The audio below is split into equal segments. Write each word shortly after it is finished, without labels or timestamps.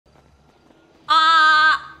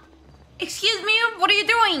What are you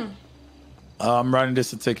doing? I'm writing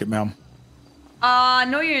this a ticket, ma'am.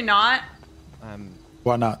 No, you're not.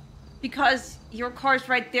 Why not? Because your car's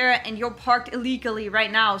right there and you're parked illegally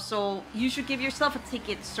right now, so you should give yourself a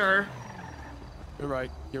ticket, sir. You're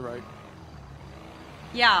right. You're right.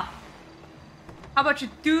 Yeah. How about you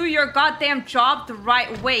do your goddamn job the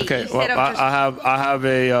right way Okay. instead Well, of just...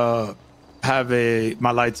 I have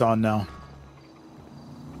my lights on now.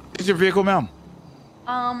 Is your vehicle, ma'am?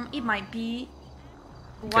 It might be.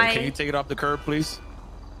 Okay, Why? can you take it off the curb, please?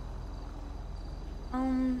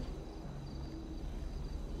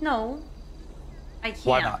 No. I can't.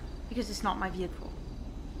 Why not? Because it's not my vehicle.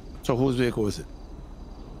 So whose vehicle is it?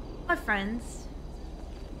 My friend's.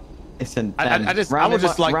 Listen, I would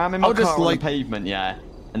just like ramming my car on the pavement, yeah,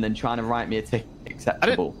 and then trying to write me a ticket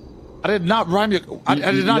acceptable. I did not rhyme you. I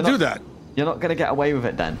did not do that. You're not gonna get away with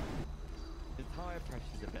it then. The tire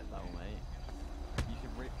pressure's a bit low, mate. You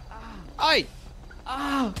should Hey!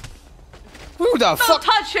 Ah! Who the fuck? Don't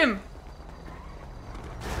touch him!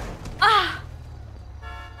 Ah!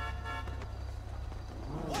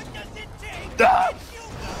 What does it take Ah! to get you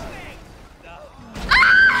moving?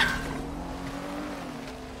 Ah!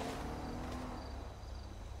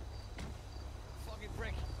 Fucking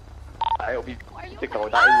prick. I'll be to go.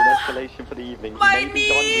 That is an escalation for the evening. My He may be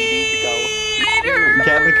done. We need to go. knee!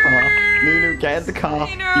 Get in the car. NuNu, get in the car. It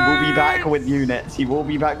He will be back hurts. with units. He will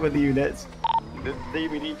be back with units.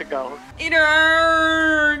 We need to go. It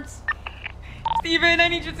hurts! Steven, I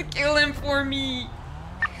need you to kill him for me.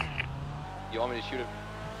 You want me to shoot him?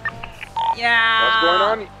 Yeah. What's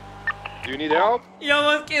going on? Do you need help? He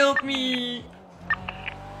almost killed me.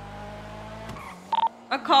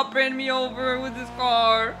 A cop ran me over with his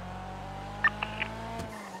car.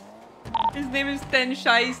 His name is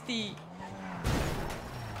Shiesty.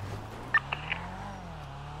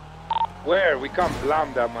 Where? We can't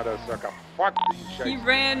blam that motherfucker. Fuck you, He shit.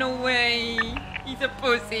 ran away. He's a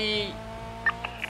pussy.